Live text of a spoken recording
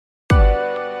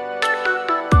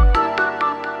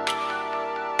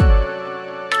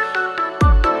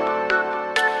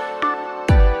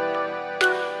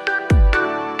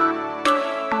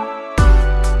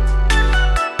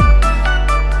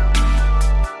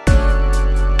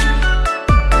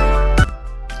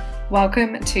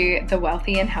Welcome to the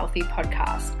Wealthy and Healthy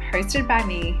podcast, hosted by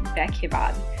me, Beck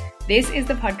Hibbard. This is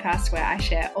the podcast where I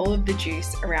share all of the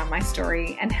juice around my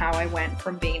story and how I went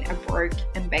from being a broke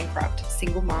and bankrupt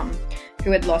single mom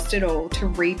who had lost it all to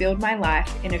rebuild my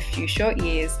life in a few short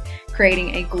years,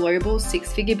 creating a global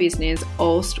six-figure business,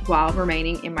 all while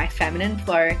remaining in my feminine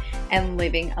flow and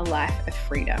living a life of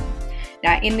freedom.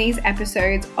 Now, in these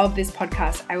episodes of this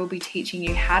podcast, I will be teaching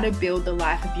you how to build the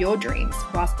life of your dreams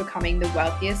whilst becoming the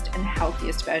wealthiest and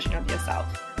healthiest version of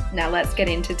yourself. Now, let's get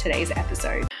into today's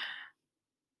episode.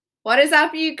 What is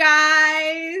up, you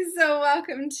guys? So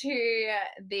welcome to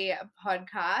the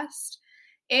podcast.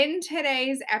 In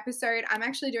today's episode, I'm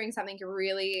actually doing something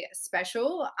really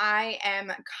special. I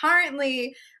am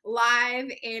currently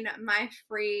live in my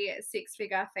free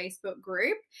six-figure Facebook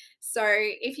group. So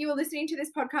if you are listening to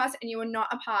this podcast and you are not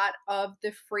a part of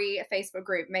the free Facebook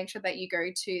group, make sure that you go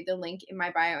to the link in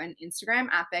my bio on Instagram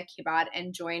at Beck Hibbard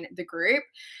and join the group.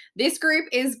 This group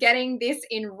is getting this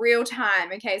in real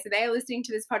time. Okay, so they are listening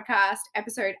to this podcast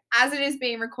episode as it is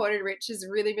being recorded, which is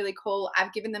really, really cool.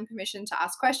 I've given them permission to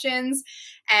ask questions,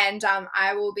 and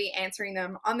I will be answering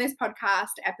them on this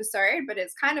podcast episode, but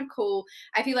it's kind of cool.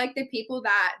 I feel like the people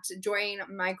that join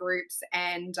my groups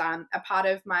and are part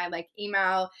of my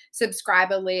email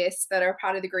subscriber list that are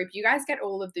part of the group, you guys get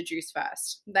all of the juice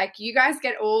first. You guys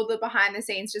get all the behind the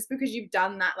scenes just because you've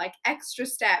done that extra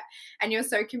step and you're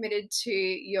so committed to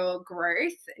your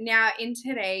growth. Now, in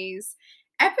today's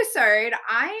episode,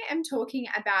 I am talking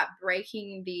about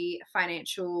breaking the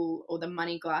financial or the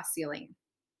money glass ceiling.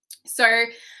 So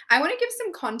I want to give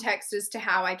some context as to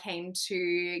how I came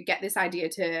to get this idea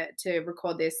to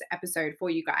record this episode for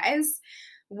you guys.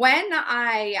 When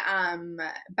I,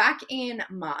 back in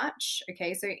March,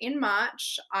 so in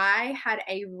March, I had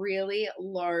a really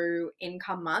low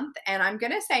income month, and I'm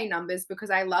going to say numbers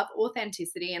because I love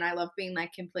authenticity and I love being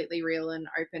completely real and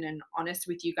open and honest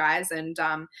with you guys. And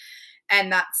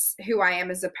that's who I am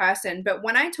as a person. But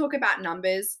when I talk about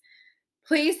numbers,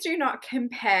 please do not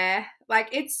compare.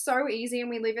 It's so easy, and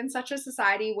we live in such a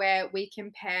society where we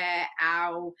compare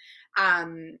our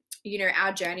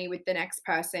journey with the next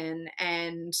person.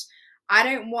 And I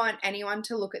don't want anyone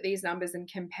to look at these numbers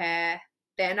and compare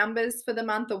their numbers for the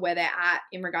month or where they're at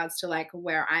in regards to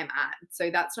where I'm at. So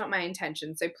that's not my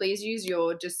intention. So please use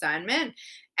your discernment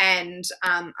and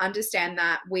understand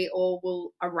that we all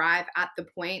will arrive at the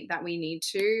point that we need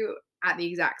to at the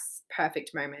exact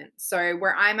perfect moment. So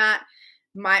where I'm at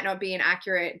might not be an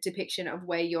accurate depiction of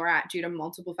where you're at due to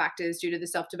multiple factors, due to the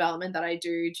self-development that I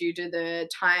do, due to the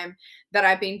time that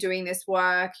I've been doing this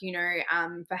work,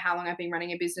 for how long I've been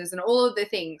running a business and all of the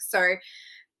things. So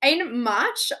in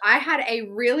March, I had a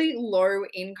really low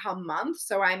income month.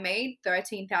 So I made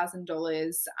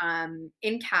 $13,000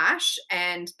 in cash,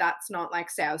 and that's not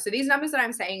sales. So these numbers that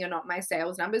I'm saying are not my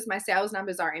sales numbers. My sales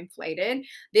numbers are inflated.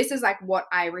 This is what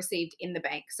I received in the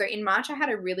bank. So in March, I had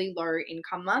a really low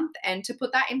income month. And to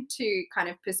put that into kind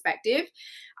of perspective,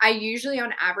 I usually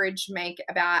on average make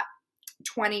about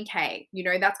 20K.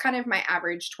 That's kind of my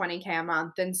average 20K a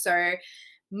month. And so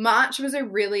March was a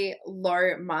really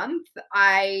low month.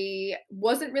 I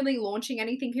wasn't really launching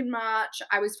anything in March.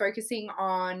 I was focusing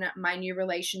on my new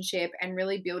relationship and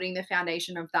really building the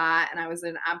foundation of that. And I was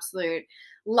an absolute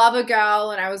lover girl,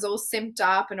 and I was all simped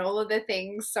up and all of the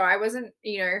things. So I wasn't,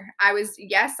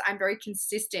 yes, I'm very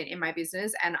consistent in my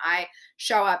business, and I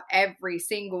show up every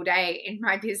single day in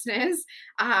my business.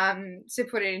 To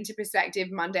put it into perspective,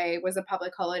 Monday was a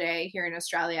public holiday here in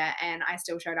Australia, and I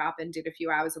still showed up and did a few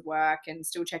hours of work and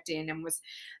still checked in and was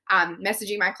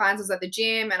messaging my clients. I was at the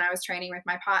gym and I was training with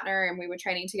my partner, and we were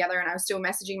training together, and I was still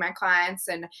messaging my clients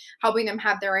and helping them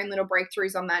have their own little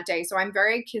breakthroughs on that day. So I'm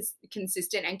very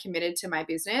consistent and committed to my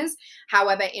business.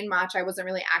 However, in March, I wasn't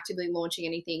really actively launching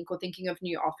anything or thinking of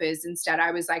new offers. Instead,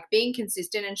 I was being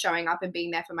consistent and showing up and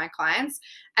being there for my clients,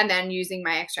 and then using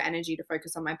my extra energy to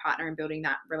focus on my partner and building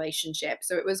that relationship.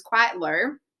 So it was quite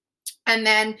low. And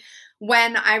then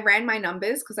when I ran my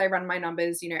numbers, because I run my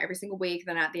numbers, every single week,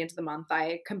 then at the end of the month,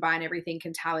 I combine everything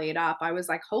and tally it up. I was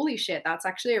like, holy shit, that's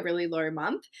actually a really low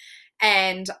month.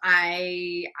 And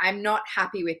I'm not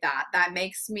happy with that. That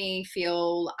makes me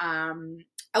feel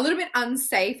a little bit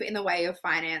unsafe in the way of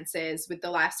finances. With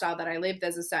the lifestyle that I live,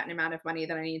 there's a certain amount of money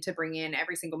that I need to bring in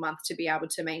every single month to be able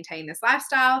to maintain this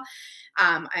lifestyle.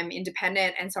 I'm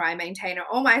independent, and so I maintain it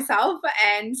all myself.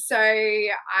 And so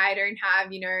I don't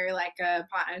have, a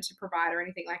partner to provide or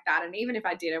anything like that. And even if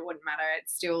I did, it wouldn't matter.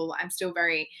 I'm still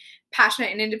very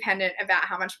passionate and independent about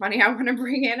how much money I want to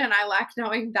bring in. And I like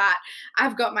knowing that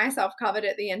I've got myself covered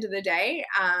at the end of the day.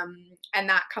 And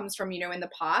that comes from, in the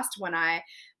past when I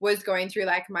was going through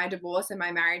like my divorce and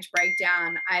my marriage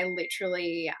breakdown, I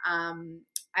literally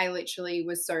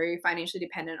was so financially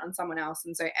dependent on someone else.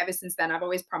 And so ever since then, I've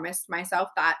always promised myself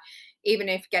that even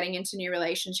if getting into new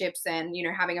relationships and, you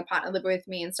know, having a partner live with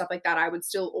me and stuff like that, I would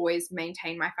still always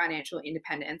maintain my financial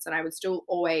independence, and I would still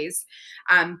always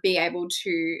be able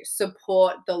to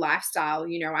support the lifestyle.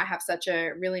 You know, I have such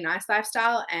a really nice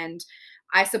lifestyle, and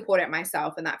I support it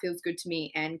myself, and that feels good to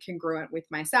me and congruent with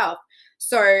myself.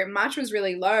 So March was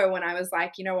really low when I was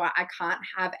like, you know what, I can't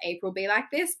have April be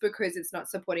like this because it's not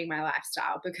supporting my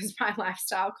lifestyle, because my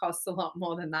lifestyle costs a lot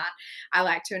more than that. I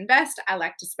like to invest. I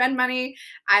like to spend money.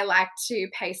 I like to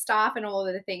pay staff and all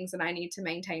of the things, and I need to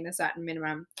maintain a certain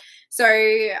minimum. So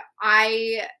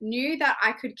I knew that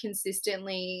I could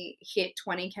consistently hit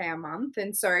 20K a month.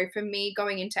 And so for me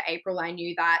going into April, I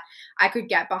knew that I could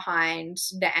get behind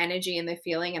the energy and the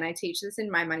feeling, and I teach this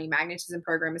in my money magnetism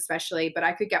program especially, but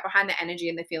I could get behind the energy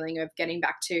and the feeling of getting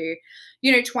back to,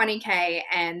 you know, 20K,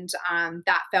 and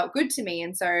that felt good to me.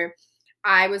 And so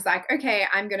I was like, okay,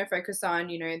 I'm going to focus on,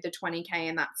 you know, the 20K,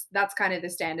 and that's kind of the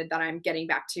standard that I'm getting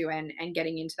back to and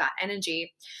getting into that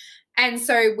energy. And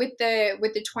so with the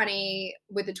 20K,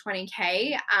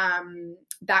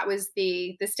 that was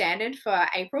the standard for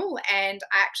April, and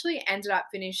I actually ended up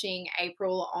finishing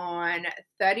April on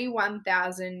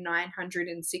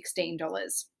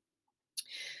 $31,916.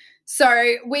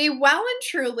 So we well and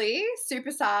truly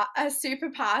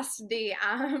surpassed the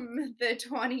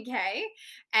 20K,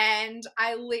 and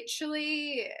I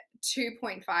literally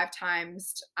 2.5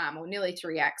 times or nearly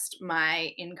 3x'd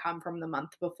my income from the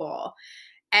month before.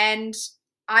 And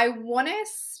I wanted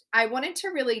to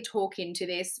really talk into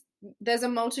this. There's a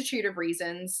multitude of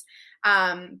reasons.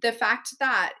 The fact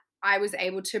that I was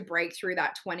able to break through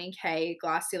that 20K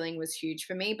glass ceiling was huge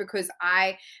for me, because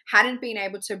I hadn't been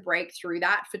able to break through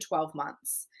that for 12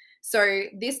 months. So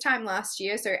this time last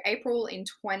year, so April in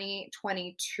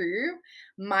 2022,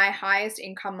 my highest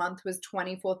income month was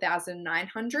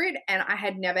 24,900, and I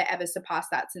had never ever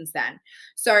surpassed that since then.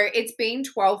 So it's been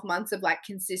 12 months of like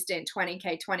consistent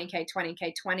 20K, 20K,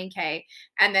 20K, 20K,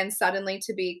 and then suddenly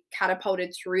to be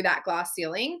catapulted through that glass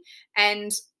ceiling.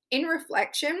 And in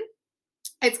reflection,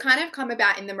 it's kind of come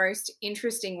about in the most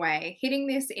interesting way. Hitting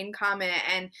this income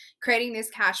and creating this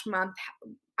cash month,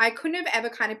 I couldn't have ever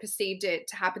kind of perceived it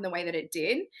to happen the way that it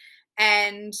did.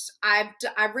 And I've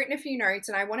written a few notes,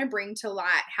 and I want to bring to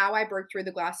light how I broke through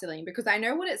the glass ceiling, because I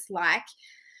know what it's like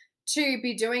to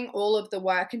be doing all of the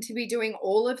work and to be doing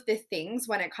all of the things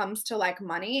when it comes to like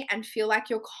money, and feel like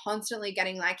you're constantly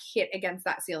getting like hit against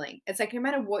that ceiling. It's like no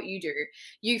matter what you do,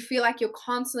 you feel like you're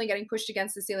constantly getting pushed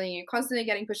against the ceiling. You're constantly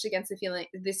getting pushed against the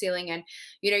ceiling, and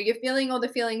you know, you're feeling all the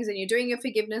feelings, and you're doing your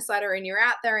forgiveness letter, and you're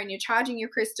out there and you're charging your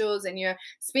crystals, and you're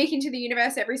speaking to the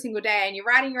universe every single day, and you're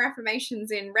writing your affirmations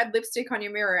in red lipstick on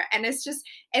your mirror, and it's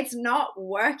not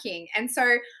working. And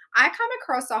so I come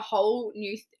across a whole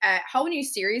new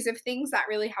series of things that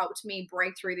really helped me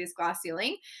break through this glass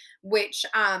ceiling, which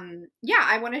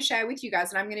I want to share with you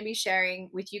guys, and I'm going to be sharing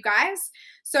with you guys.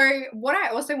 So what I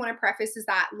also want to preface is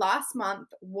that last month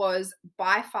was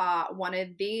by far one of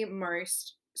the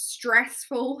most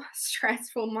stressful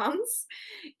months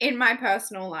in my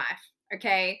personal life.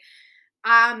 Okay.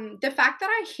 The fact that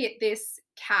I hit this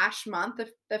cash month,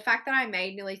 the fact that I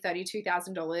made nearly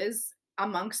 $32,000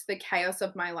 amongst the chaos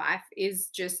of my life is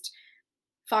just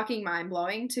fucking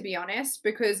mind-blowing, to be honest,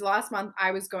 because last month I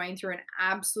was going through an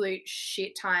absolute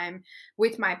shit time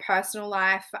with my personal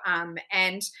life,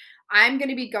 and I'm going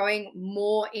to be going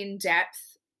more in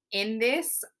depth in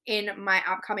this in my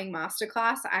upcoming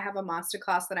masterclass. I have a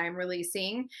masterclass that I'm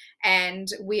releasing, and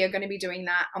we are going to be doing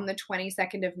that on the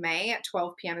 22nd of May at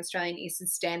 12 p.m. Australian Eastern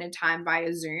Standard Time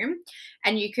via Zoom.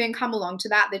 And you can come along to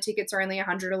that. The tickets are only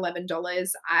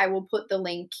 $111. I will put the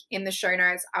link in the show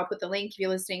notes. I'll put the link if you're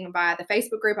listening via the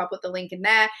Facebook group. I'll put the link in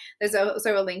there. There's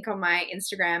also a link on my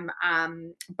Instagram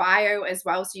bio as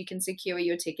well, so you can secure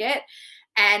your ticket.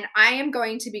 And I am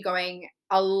going to be going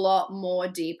a lot more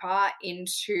deeper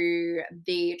into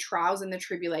the trials and the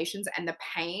tribulations and the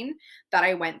pain that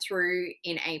I went through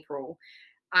in April.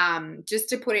 Just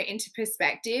to put it into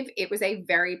perspective, it was a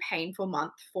very painful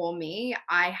month for me.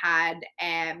 I had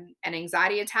an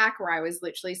anxiety attack where I was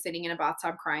literally sitting in a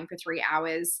bathtub crying for 3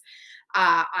 hours.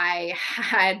 My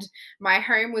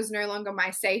home was no longer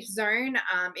my safe zone.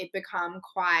 It became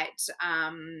quite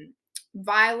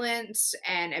violent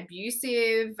and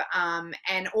abusive,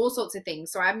 and all sorts of things.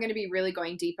 So I'm going to be really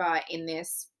going deeper in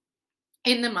this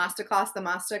in the masterclass. The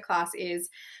masterclass is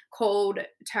called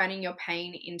Turning Your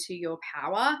Pain into Your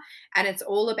Power, and it's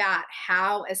all about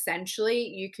how essentially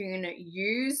you can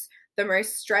use the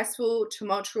most stressful,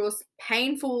 tumultuous,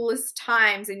 painfulest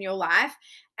times in your life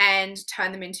and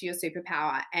turn them into your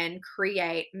superpower and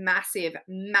create massive,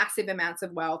 massive amounts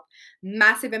of wealth,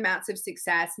 massive amounts of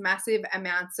success, massive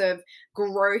amounts of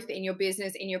growth in your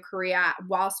business, in your career,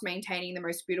 whilst maintaining the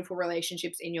most beautiful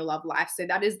relationships in your love life. So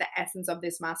that is the essence of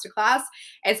this masterclass.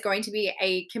 It's going to be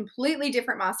a completely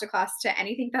different masterclass to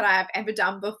anything that I've ever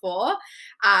done before.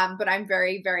 But I'm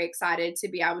very, very excited to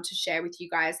be able to share with you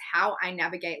guys how I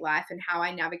navigate life and how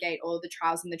I navigate all of the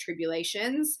trials and the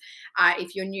tribulations.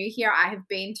 If you're new here, I have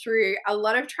been through a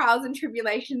lot of trials and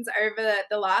tribulations over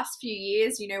the last few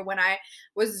years. You know, when I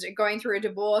was going through a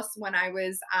divorce, when I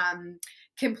was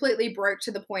completely broke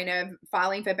to the point of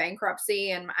filing for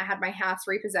bankruptcy, and I had my house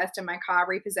repossessed and my car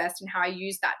repossessed, and how I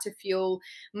used that to fuel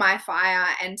my fire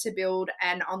and to build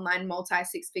an online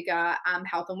multi-six-figure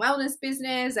health and wellness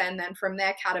business, and then from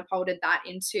there catapulted that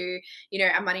into, you know,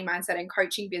 a money mindset and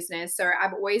coaching business. So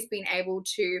I've always been able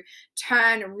to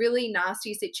turn really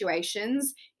nasty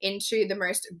situations into the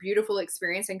most beautiful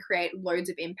experience and create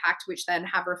loads of impact, which then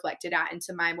have reflected out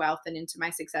into my wealth and into my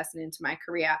success and into my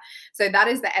career. So that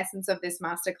is the essence of this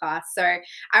masterclass. So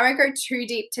I won't go too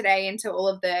deep today into all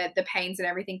of the pains and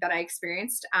everything that I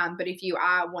experienced. But if you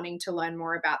are wanting to learn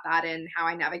more about that and how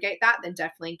I navigate that, then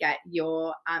definitely get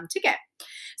your ticket.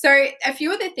 So a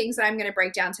few of the things that I'm going to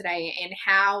break down today and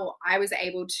how I was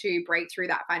able to break through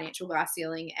that financial glass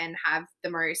ceiling and have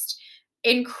the most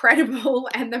incredible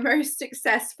and the most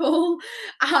successful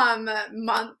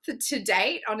month to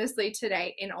date, honestly, to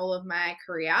date in all of my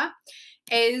career,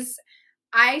 is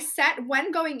when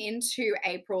going into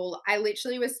April, I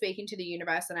literally was speaking to the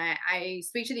universe, and I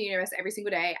speak to the universe every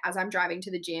single day as I'm driving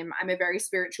to the gym. I'm a very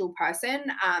spiritual person,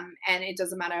 and it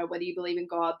doesn't matter whether you believe in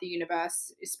God, the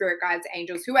universe, spirit guides,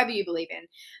 angels, whoever you believe in.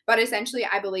 But essentially,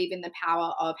 I believe in the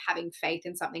power of having faith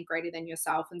in something greater than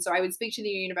yourself. And so I would speak to the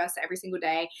universe every single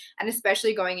day, and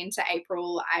especially going into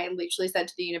April, I literally said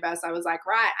to the universe, I was like,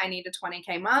 right, I need a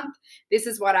 20K month. This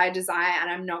is what I desire, and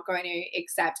I'm not going to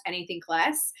accept anything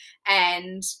less. And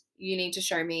you need to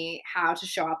show me how to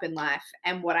show up in life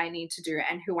and what I need to do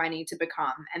and who I need to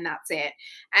become. And that's it.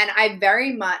 And I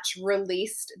very much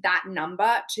released that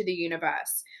number to the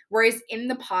universe. Whereas in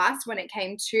the past, when it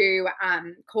came to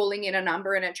calling in a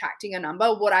number and attracting a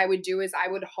number, what I would do is I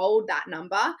would hold that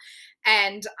number,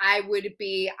 and I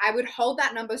would hold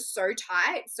that number so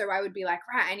tight. So I would be like,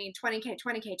 right, I need 20K,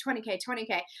 20K, 20K,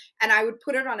 20K. And I would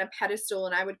put it on a pedestal,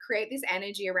 and I would create this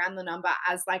energy around the number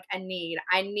as like a need.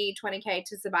 I need 20K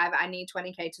to survive. I need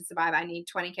 20K to survive. I need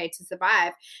 20K to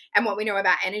survive. And what we know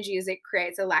about energy is it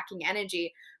creates a lacking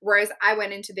energy. Whereas I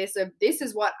went into this of, this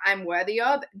is what I'm worthy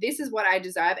of, this is what I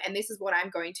deserve, and this is what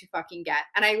I'm going to fucking get.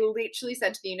 And I literally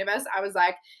said to the universe, I was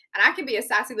like, and I can be a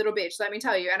sassy little bitch, let me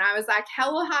tell you. And I was like,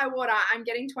 hell or high water, I'm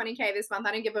getting 20K this month.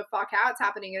 I don't give a fuck how it's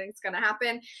happening, and it's going to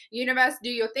happen. Universe, do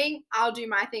your thing. I'll do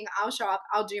my thing. I'll show up.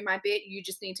 I'll do my bit. You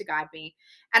just need to guide me.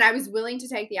 And I was willing to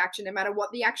take the action, no matter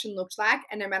what the action looked like,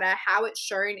 and no matter how it's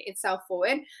shown itself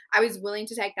forward, I was willing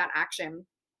to take that action.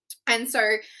 And so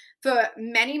for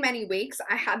many, many weeks,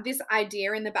 I had this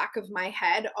idea in the back of my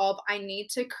head of I need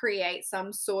to create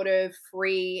some sort of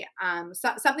free,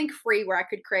 something free where I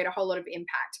could create a whole lot of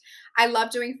impact. I love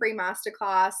doing free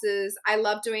masterclasses. I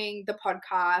love doing the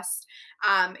podcast.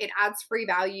 It adds free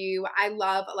value. I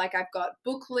love, like, I've got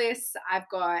book lists. I've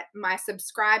got my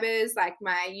subscribers, like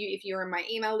if you're in my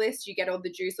email list, you get all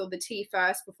the juice or the tea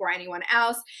first before anyone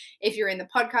else. If you're in the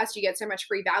podcast, you get so much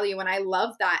free value. And I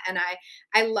love that. And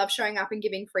I love showing up and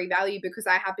giving free value, because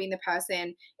I have been the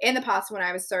person in the past when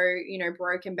I was so,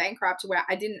 broke and bankrupt, where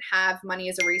I didn't have money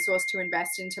as a resource to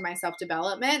invest into my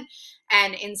self-development.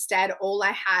 And instead, all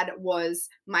I had was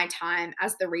my time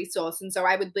as the resource. And so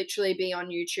I would literally be on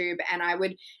YouTube, and I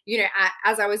would,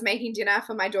 as I was making dinner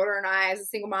for my daughter and I as a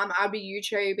single mom, I'd be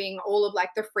YouTubing all of like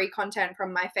the free content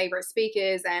from my favorite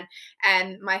speakers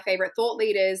and my favorite thought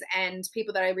leaders and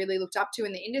people that I really looked up to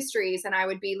in the industries. And I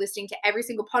would be listening to every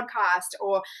single podcast,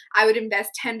 or I would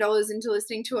invest $10 into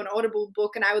listening to an Audible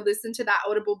book, and I would listen to that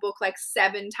Audible book like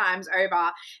 7 times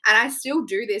over. And I still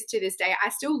do this to this day. I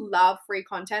still love free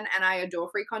content, and I adore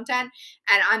free content,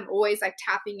 and I'm always like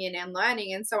tapping in and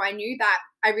learning. And so I knew that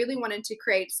I really wanted to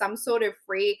create some sort of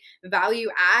free value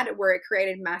add where it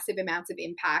created massive amounts of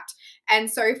impact.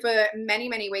 And so for many,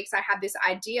 many weeks, I had this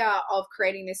idea of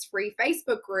creating this free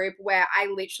Facebook group where I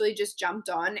literally just jumped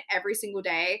on every single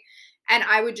day, and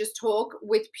I would just talk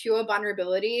with pure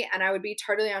vulnerability, and I would be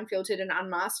totally unfiltered and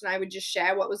unmasked. And I would just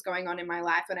share what was going on in my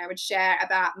life. And I would share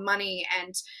about money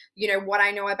and, what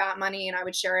I know about money. And I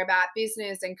would share about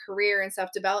business and career and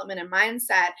self-development and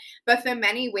mindset. But for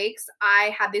many weeks,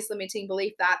 I had this limiting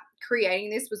belief that creating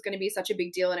this was going to be such a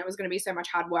big deal and it was going to be so much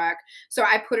hard work. So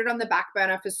I put it on the back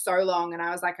burner for so long, and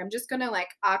I was like, I'm just going to like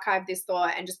archive this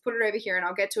thought and just put it over here, and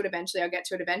I'll get to it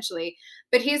eventually.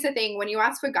 But here's the thing, when you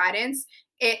ask for guidance,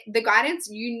 the guidance,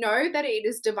 you know that it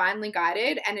is divinely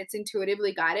guided and it's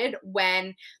intuitively guided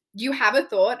when you have a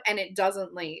thought and it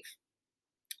doesn't leave.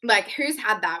 Like, who's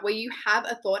had that where you have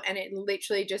a thought and it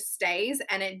literally just stays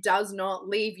and it does not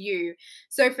leave you?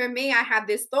 So for me, I had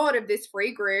this thought of this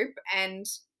free group, and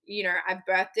I've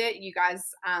birthed it. You guys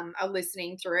are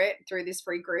listening through this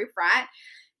free group, right?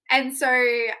 And so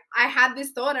I had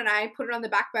this thought and I put it on the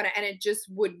back burner and it just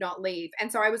would not leave. And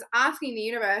so I was asking the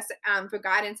universe for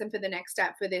guidance and for the next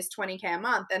step for this 20K a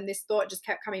month. And this thought just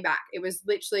kept coming back. It was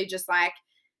literally just like,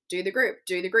 do the group.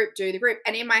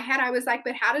 And in my head, I was like,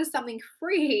 but how does something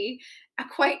free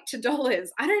equate to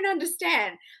dollars? I don't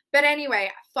understand. But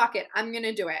anyway, fuck it. I'm going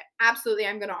to do it. Absolutely.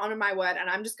 I'm going to honor my word and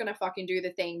I'm just going to fucking do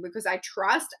the thing, because I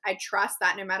trust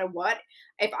that no matter what,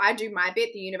 if I do my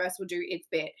bit, the universe will do its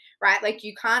bit, right? Like,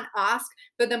 you can't ask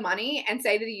for the money and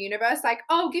say to the universe, like,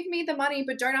 oh, give me the money,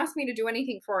 but don't ask me to do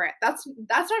anything for it. That's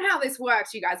not how this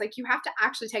works, you guys. Like, you have to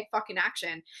actually take fucking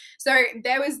action. So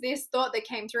there was this thought that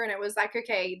came through and it was like,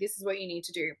 okay, this is what you need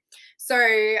to do. So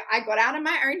I got out of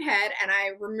my own head and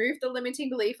I removed the limiting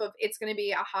belief of it's going to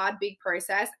be a hard, big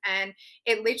process. And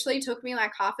it literally took me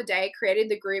like half a day, created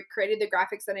the group, created the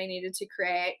graphics that I needed to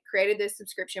create, created this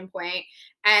subscription point,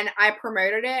 and I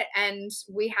promoted it. And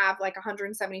we have like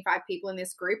 175 people in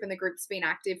this group, and the group's been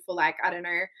active for like, I don't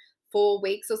know, 4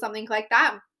 weeks or something like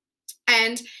that.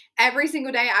 And every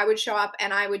single day I would show up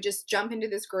and I would just jump into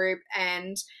this group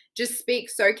and just speak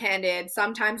so candid.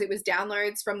 Sometimes it was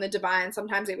downloads from the divine.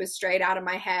 Sometimes it was straight out of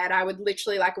my head. I would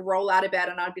literally like roll out of bed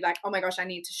and I'd be like, oh my gosh, I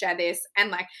need to share this,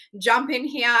 and like jump in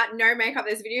here, no makeup.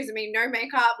 There's videos of me, no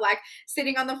makeup, like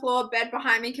sitting on the floor, bed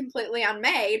behind me, completely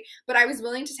unmade. But I was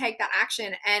willing to take that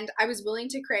action, and I was willing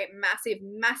to create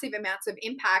massive amounts of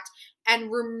impact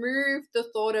and remove the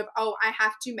thought of, oh, I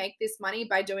have to make this money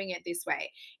by doing it this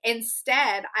way.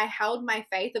 Instead, I held my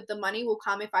faith of the money will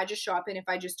come if I just show up and if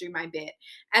I just do my bit.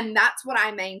 And that's what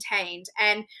I maintained.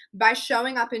 And by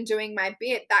showing up and doing my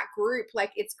bit, that group,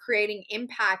 like, it's creating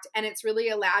impact, and it's really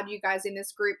allowed you guys in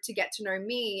this group to get to know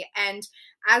me. And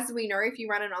as we know, if you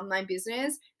run an online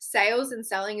business, sales and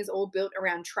selling is all built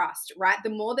around trust, right? The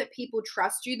more that people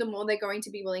trust you, the more they're going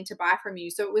to be willing to buy from you.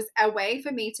 So it was a way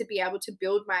for me to be able to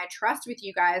build my trust with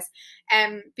you guys,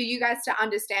 and for you guys to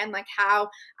understand like how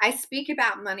I speak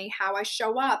about money, how I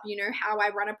show up, how I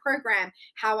run a program,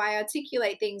 how I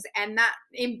articulate things. And that,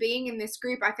 in being in this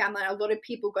group, I found that a lot of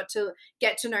people got to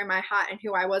get to know my heart and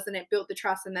who I was, and it built the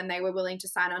trust. And then they were willing to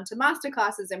sign on to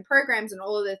masterclasses and programs and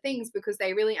all of the things, because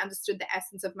they really understood the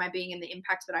essence of my being and the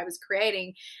impact that I was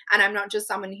creating. And I'm not just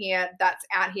someone here that's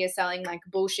out here selling like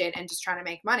bullshit and just trying to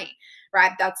make money,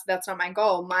 right? That's not my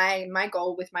goal. My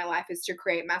goal with my life is to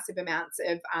create massive amounts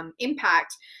of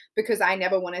impact, because I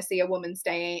never want to see a woman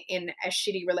stay in a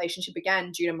shitty relationship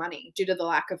again due to money, due to the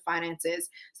lack of finances.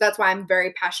 So that's why I'm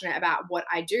very passionate about what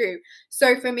I do.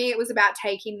 So for me, it was about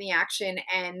taking the action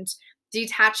and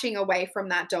detaching away from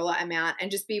that dollar amount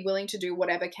and just be willing to do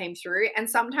whatever came through. And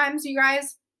sometimes, you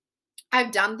guys,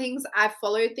 I've done things, I've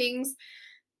followed things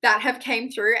that have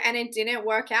came through and it didn't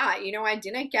work out. I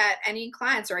didn't get any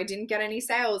clients or I didn't get any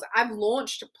sales. I've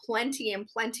launched plenty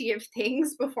of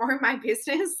things before in my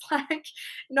business, like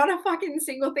not a fucking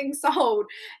single thing sold.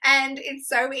 And it's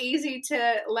so easy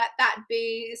to let that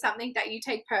be something that you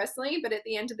take personally. But at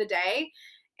the end of the day,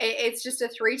 it's just a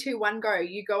 3, 2, 1, go.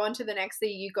 You go on to the next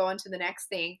thing, you go on to the next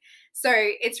thing. So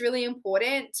it's really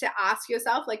important to ask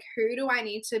yourself, like, who do I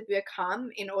need to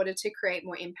become in order to create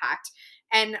more impact?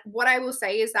 And what I will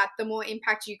say is that the more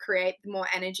impact you create, the more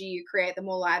energy you create, the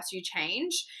more lives you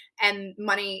change. And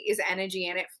money is energy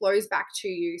and it flows back to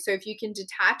you. So if you can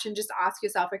detach and just ask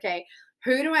yourself, okay,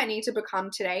 who do I need to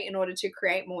become today in order to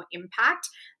create more impact?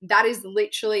 That is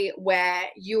literally where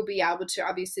you'll be able to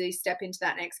obviously step into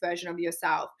that next version of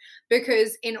yourself.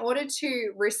 Because in order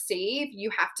to receive,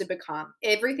 you have to become.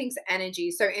 Everything's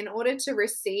energy. So in order to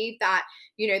receive that,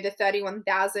 the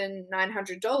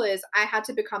 $31,900, I had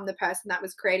to become the person that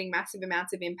was creating massive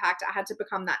amounts of impact. I had to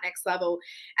become that next level.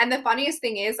 And the funniest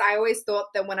thing is, I always thought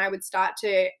that when I would start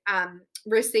to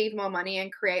receive more money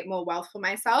and create more wealth for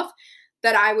myself,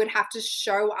 that I would have to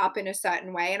show up in a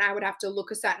certain way and I would have to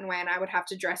look a certain way and I would have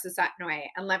to dress a certain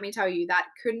way. And let me tell you, that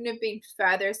couldn't have been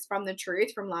furthest from the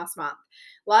truth from last month.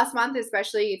 Last month,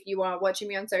 especially if you are watching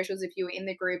me on socials, if you were in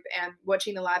the group and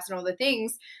watching the lives and all the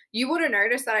things, you would have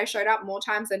noticed that I showed up more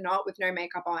times than not with no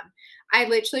makeup on. I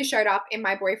literally showed up in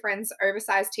my boyfriend's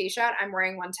oversized t-shirt. I'm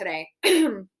wearing one today.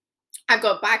 I've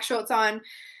got bike shorts on,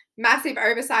 massive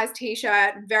oversized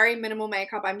t-shirt, very minimal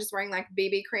makeup. I'm just wearing like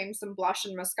BB cream, some blush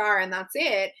and mascara, and that's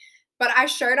it. But I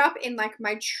showed up in like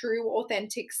my true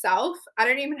authentic self. I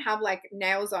don't even have like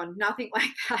nails on, nothing like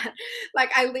that.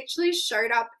 Like I literally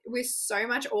showed up with so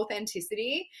much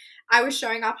authenticity. I was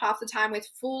showing up half the time with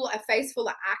a face full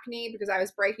of acne because I was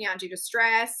breaking out due to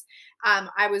stress.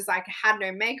 I was like, had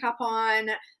no makeup on.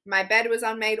 My bed was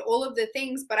unmade, all of the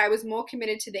things, but I was more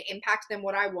committed to the impact than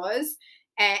what I was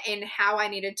and how I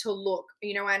needed to look,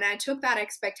 and I took that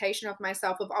expectation of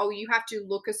myself of, oh, you have to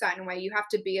look a certain way, you have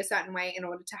to be a certain way in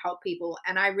order to help people.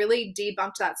 And I really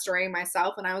debunked that story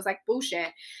myself. And I was like, bullshit.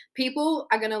 People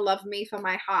are going to love me for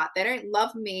my heart. They don't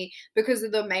love me because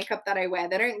of the makeup that I wear.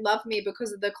 They don't love me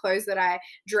because of the clothes that I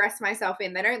dress myself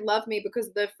in. They don't love me because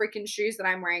of the freaking shoes that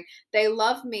I'm wearing. They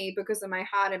love me because of my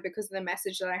heart and because of the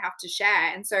message that I have to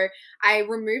share. And so I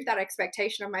removed that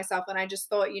expectation of myself. And I just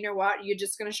thought, you know what, you're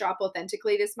just going to show up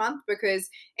authentically this month because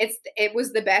it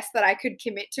was the best that I could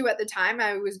commit to at the time.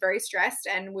 I was very stressed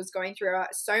and was going through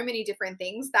so many different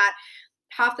things that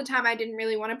half the time I didn't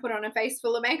really want to put on a face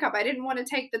full of makeup. I didn't want to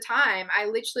take the time. I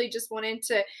literally just wanted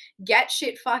to get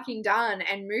shit fucking done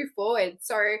and move forward.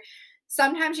 So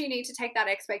sometimes you need to take that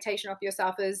expectation off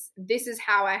yourself as this is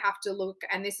how I have to look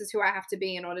and this is who I have to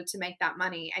be in order to make that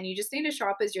money. And you just need to show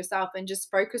up as yourself and just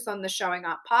focus on the showing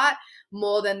up part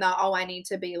more than the, oh, I need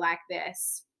to be like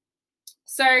this.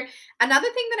 So another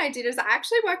thing that I did is I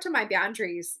actually worked on my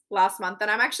boundaries last month,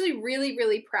 and I'm actually really,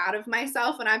 really proud of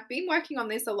myself. And I've been working on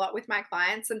this a lot with my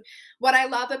clients. And what I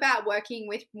love about working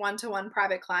with one-to-one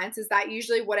private clients is that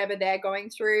usually whatever they're going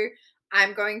through,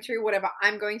 I'm going through, whatever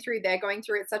I'm going through, they're going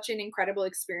through. It's such an incredible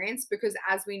experience because,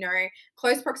 as we know,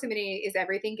 close proximity is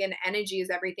everything and energy is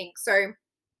everything. So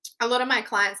a lot of my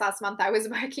clients last month, I was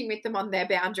working with them on their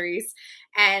boundaries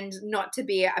and not to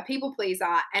be a people pleaser.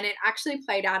 And it actually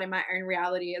played out in my own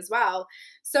reality as well.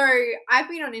 So I've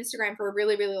been on Instagram for a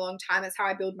really, really long time. That's how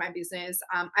I build my business.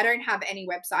 I don't have any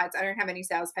websites. I don't have any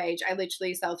sales page. I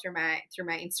literally sell through my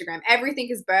Instagram. Everything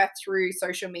is birthed through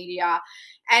social media.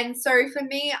 And so for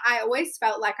me, I always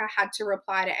felt like I had to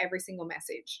reply to every single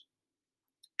message.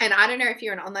 And I don't know if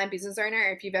you're an online business owner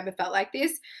or if you've ever felt like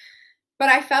this, but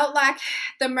I felt like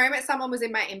the moment someone was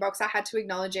in my inbox, I had to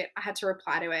acknowledge it. I had to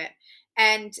reply to it.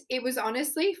 And it was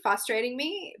honestly frustrating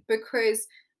me because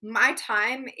my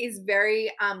time is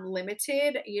very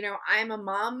limited. I'm a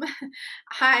mom.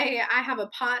 I have a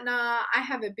partner. I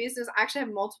have a business. I actually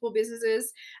have multiple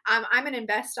businesses. I'm an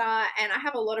investor and I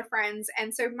have a lot of friends.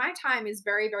 And so my time is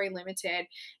very, very limited.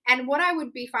 And what I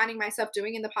would be finding myself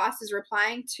doing in the past is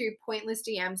replying to pointless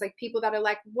DMs, like people that are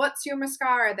like, what's your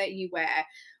mascara that you wear?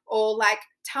 Or like,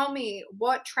 tell me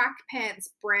what track pants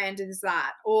brand is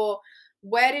that? Or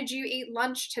where did you eat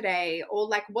lunch today? Or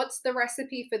like, what's the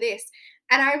recipe for this?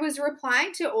 And I was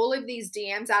replying to all of these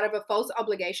DMs out of a false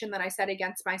obligation that I set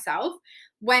against myself,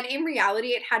 when in reality,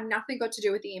 it had nothing got to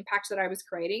do with the impact that I was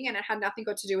creating, and it had nothing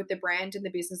got to do with the brand and the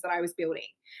business that I was building.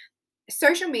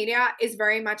 Social media is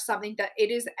very much something that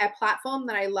it is a platform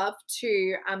that I love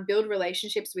to build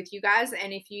relationships with you guys.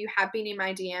 And if you have been in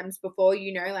my DMs before,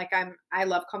 like I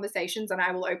love conversations and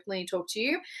I will openly talk to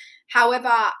you.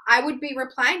 However, I would be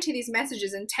replying to these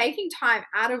messages and taking time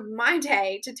out of my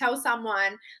day to tell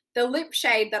someone the lip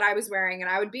shade that I was wearing.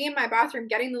 And I would be in my bathroom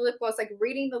getting the lip gloss, like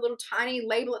reading the little tiny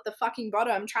label at the fucking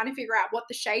bottom, trying to figure out what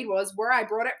the shade was, where I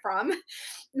brought it from,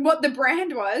 what the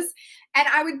brand was. And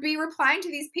I would be replying to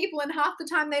these people, and half the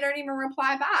time they don't even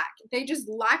reply back. They just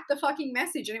like the fucking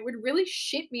message, and it would really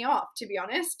shit me off, to be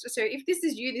honest. So if this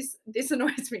is you, this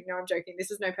annoys me. No, I'm joking.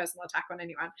 This is no personal attack on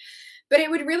anyone. But it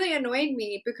would really annoy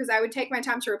me because I would take my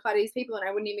time to reply to these people and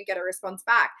I wouldn't even get a response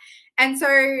back. And so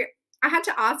I had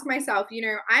to ask myself,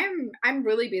 I'm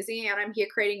really busy and I'm here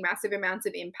creating massive amounts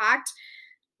of impact.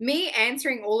 Me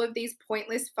answering all of these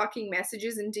pointless fucking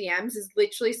messages and DMs is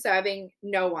literally serving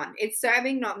no one. It's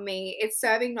serving not me. It's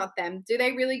serving not them. Do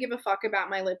they really give a fuck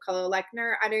about my lip color? Like,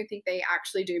 no, I don't think they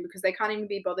actually do, because they can't even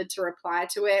be bothered to reply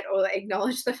to it or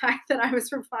acknowledge the fact that I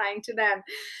was replying to them.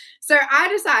 So I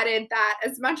decided that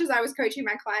as much as I was coaching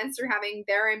my clients through having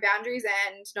their own boundaries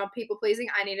and not people pleasing,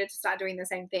 I needed to start doing the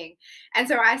same thing. And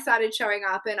so I started showing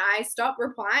up and I stopped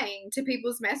replying to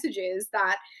people's messages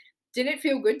that didn't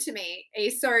feel good to me.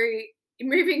 So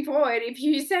moving forward, if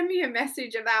you send me a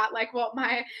message about like where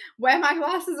my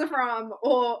glasses are from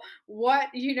or what,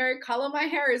 color my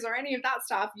hair is or any of that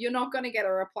stuff, you're not going to get a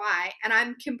reply. And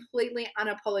I'm completely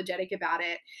unapologetic about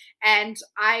it. And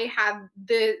I have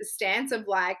the stance of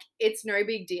like, it's no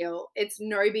big deal. It's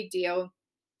no big deal.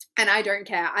 And I don't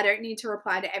care. I don't need to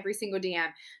reply to every single DM.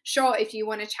 Sure, if you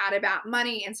want to chat about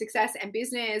money and success and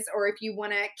business, or if you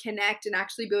want to connect and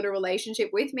actually build a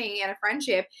relationship with me and a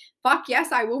friendship, fuck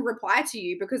yes, I will reply to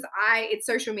you, because it's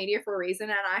social media for a reason,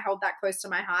 and I hold that close to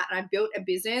my heart. And I built a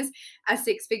business, a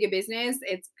 6-figure business.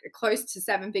 It's close to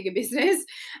 7-figure business,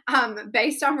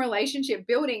 based on relationship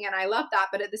building. And I love that.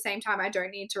 But at the same time, I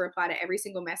don't need to reply to every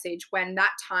single message when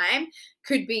that time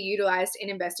could be utilized in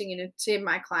investing into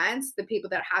my clients, the people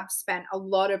that have spent a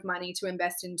lot of money to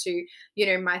invest into,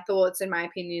 my thoughts and my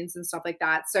opinions and stuff like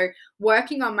that. So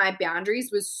working on my boundaries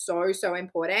was so, so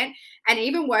important. And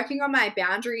even working on my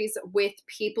boundaries with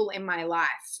people in my life.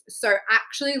 So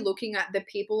actually looking at the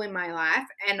people in my life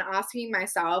and asking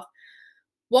myself,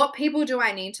 what people do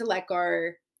I need to let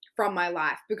go from my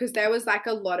life? Because there was like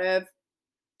a lot of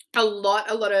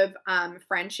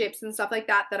friendships and stuff like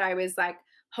that I was like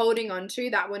holding on to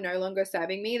that were no longer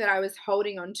serving me, that I was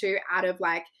holding on to out of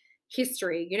like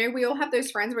history. We all have those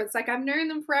friends where it's like, I've known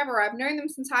them forever. I've known them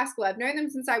since high school. I've known them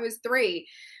since I was 3,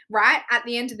 right? At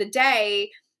the end of the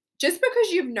day, just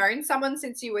because you've known someone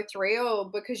since you were 3,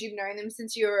 or because you've known them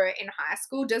since you were in high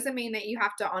school, doesn't mean that you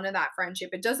have to honor that friendship.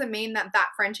 It doesn't mean that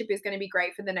that friendship is going to be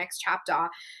great for the next chapter.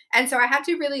 And so I had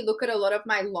to really look at a lot of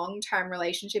my long-term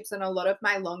relationships and a lot of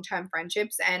my long-term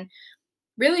friendships and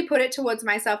really put it towards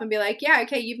myself and be like, yeah,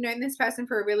 okay, you've known this person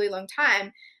for a really long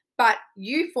time, but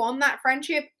you formed that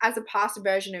friendship as a past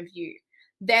version of you.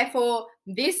 Therefore,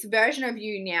 this version of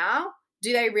you now,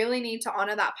 do they really need to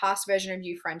honor that past version of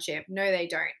you friendship? No, they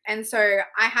don't. And so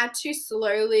I had to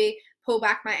slowly pull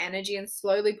back my energy and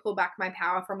slowly pull back my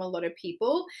power from a lot of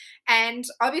people. And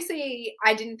obviously,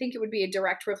 I didn't think it would be a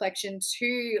direct reflection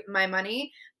to my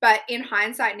money. But in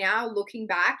hindsight now, looking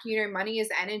back, money is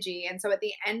energy. And so at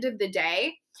the end of the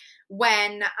day,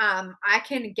 when I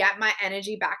can get my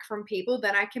energy back from people,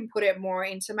 then I can put it more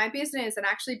into my business and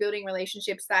actually building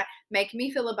relationships that make me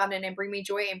feel abundant and bring me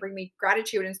joy and bring me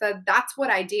gratitude. And so that's what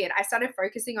I did. I started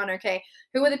focusing on, okay,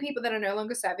 who are the people that are no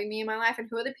longer serving me in my life, and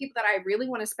who are the people that I really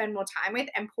want to spend more time with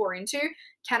and pour into?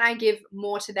 Can I give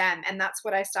more to them? And that's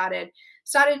what I started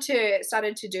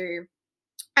to do.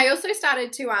 I also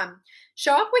started to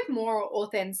show up with more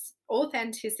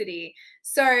authenticity.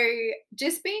 So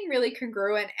just being really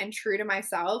congruent and true to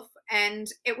myself. And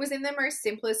it was in the most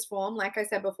simplest form, like I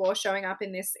said before, showing up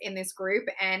in this group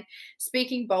and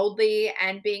speaking boldly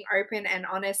and being open and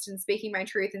honest and speaking my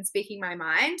truth and speaking my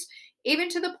mind, even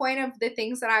to the point of the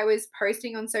things that I was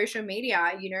posting on social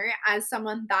media. As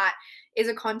someone that is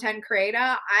a content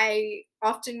creator, I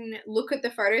often look at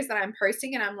the photos that I'm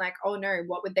posting and I'm like, oh no,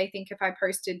 what would they think if I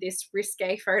posted this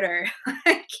risque photo?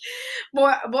 Like,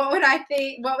 what would I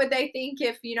think? What would they think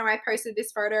if, I posted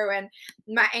this photo and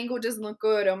my angle doesn't look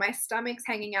good, or my stomach's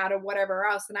hanging out, or whatever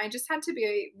else? And I just had to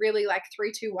be really like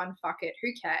 3, 2, 1, fuck it. Who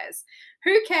cares?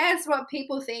 Who cares what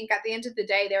people think? At the end of the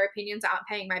day, their opinions aren't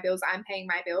paying my bills. I'm paying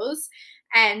my bills.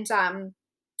 And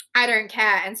I don't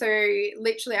care. And so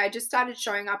literally I just started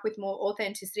showing up with more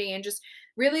authenticity and just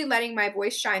really letting my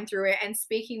voice shine through it and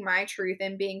speaking my truth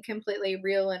and being completely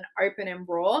real and open and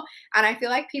raw. And I feel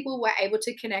like people were able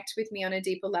to connect with me on a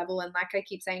deeper level. And like I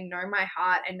keep saying, know my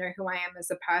heart and know who I am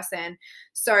as a person.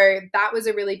 So that was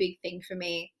a really big thing for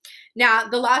me. Now,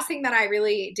 the last thing that I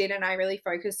really did and I really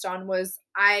focused on was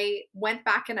I went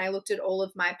back and I looked at all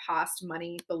of my past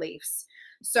money beliefs.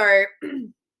 So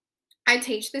I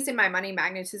teach this in my money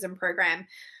magnetism program,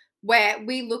 where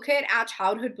we look at our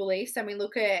childhood beliefs and we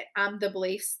look at the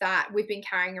beliefs that we've been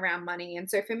carrying around money. And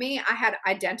so for me, I had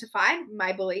identified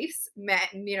my beliefs,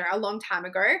 a long time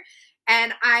ago.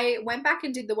 And I went back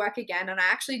and did the work again. And I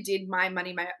actually did my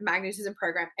money magnetism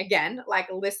program again, like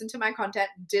listened to my content,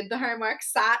 did the homework,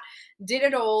 did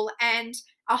it all. And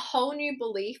a whole new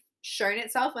belief shown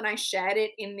itself when I shared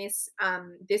it in this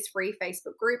free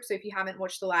Facebook group. So if you haven't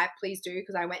watched the live, please do,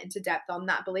 because I went into depth on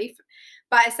that belief.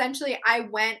 But essentially I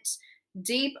went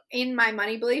deep in my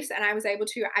money beliefs and I was able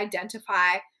to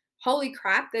identify, holy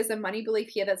crap, there's a money belief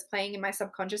here that's playing in my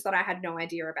subconscious that I had no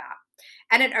idea about.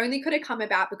 And it only could have come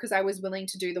about because I was willing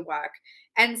to do the work.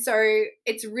 And so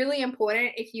it's really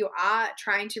important, if you are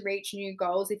trying to reach new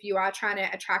goals, if you are trying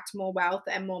to attract more wealth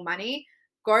and more money,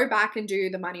 go back and do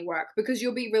the money work, because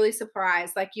you'll be really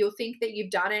surprised. Like, you'll think that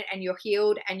you've done it and you're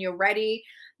healed and you're ready.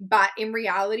 But in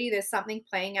reality, there's something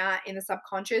playing out in the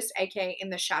subconscious, aka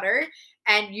in the shadow.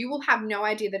 And you will have no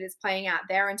idea that it's playing out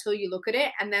there until you look at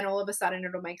it. And then all of a sudden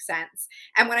it'll make sense.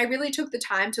 And when I really took the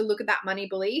time to look at that money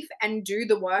belief and do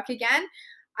the work again,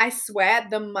 I swear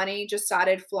the money just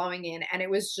started flowing in, and it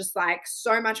was just like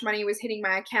so much money was hitting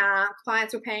my account.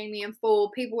 Clients were paying me in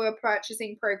full. People were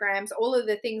purchasing programs. All of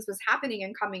the things was happening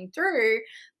and coming through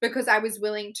because I was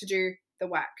willing to do the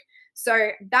work.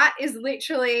 So that is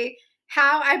literally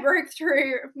how I broke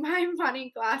through my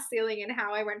money glass ceiling and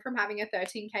how I went from having a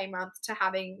 $13K month to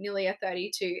having nearly a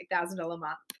 $32,000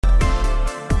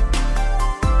 month.